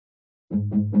You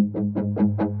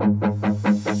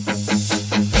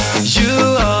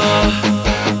are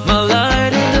my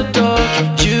light in the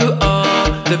dark. You are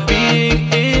the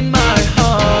being in my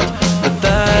heart. But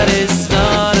that is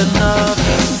not enough.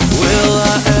 Will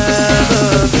I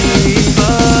ever be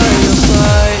by your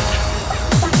side?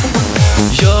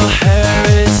 Your hair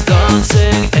is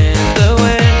dancing in the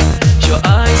wind. Your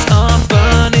eyes are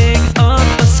burning on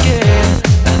my skin.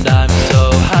 And I'm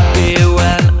so happy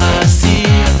when I see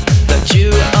that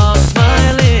you are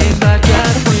smiling back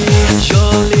at me.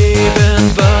 You're leaving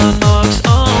burn marks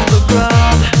on the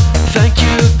ground. Thank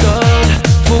you, God,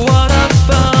 for what I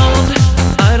found.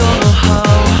 I don't know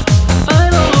how, I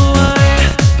don't know why,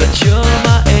 but you're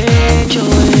my angel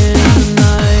in the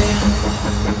night.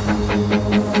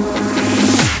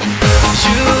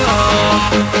 You are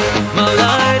my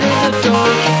light in the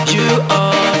dark. You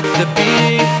are the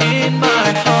beat in my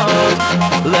heart.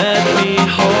 Let me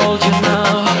hold you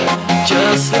now,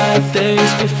 just like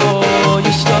days before.